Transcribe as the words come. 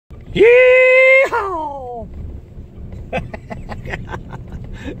Yeehaw!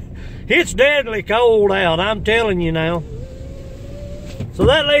 It's deadly cold out, I'm telling you now. So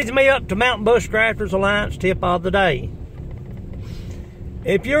that leads me up to Mountain Bushcrafters Alliance tip of the day.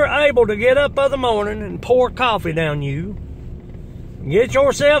 If you're able to get up of the morning and pour coffee down you, get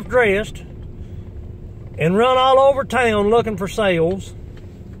yourself dressed, and run all over town looking for sales,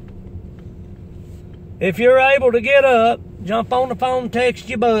 if you're able to get up, jump on the phone, text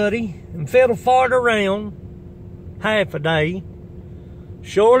your buddy, and fiddle fart around half a day,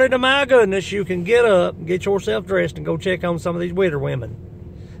 surely to my goodness you can get up, get yourself dressed, and go check on some of these widow women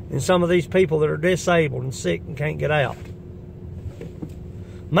and some of these people that are disabled and sick and can't get out.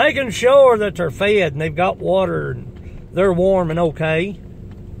 Making sure that they're fed and they've got water and they're warm and okay.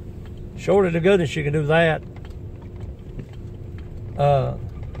 Surely to goodness you can do that.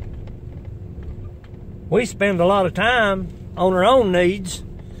 We spend a lot of time on our own needs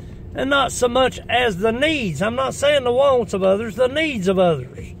and not so much as the needs. I'm not saying the wants of others, the needs of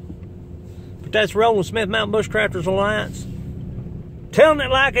others. But that's Roland Smith, Mountain Bushcrafters Alliance. Telling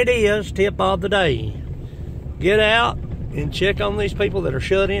it like it is, tip of the day. Get out and check on these people that are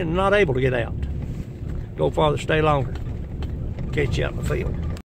shut in and not able to get out. Go farther, stay longer. Catch you out in the field.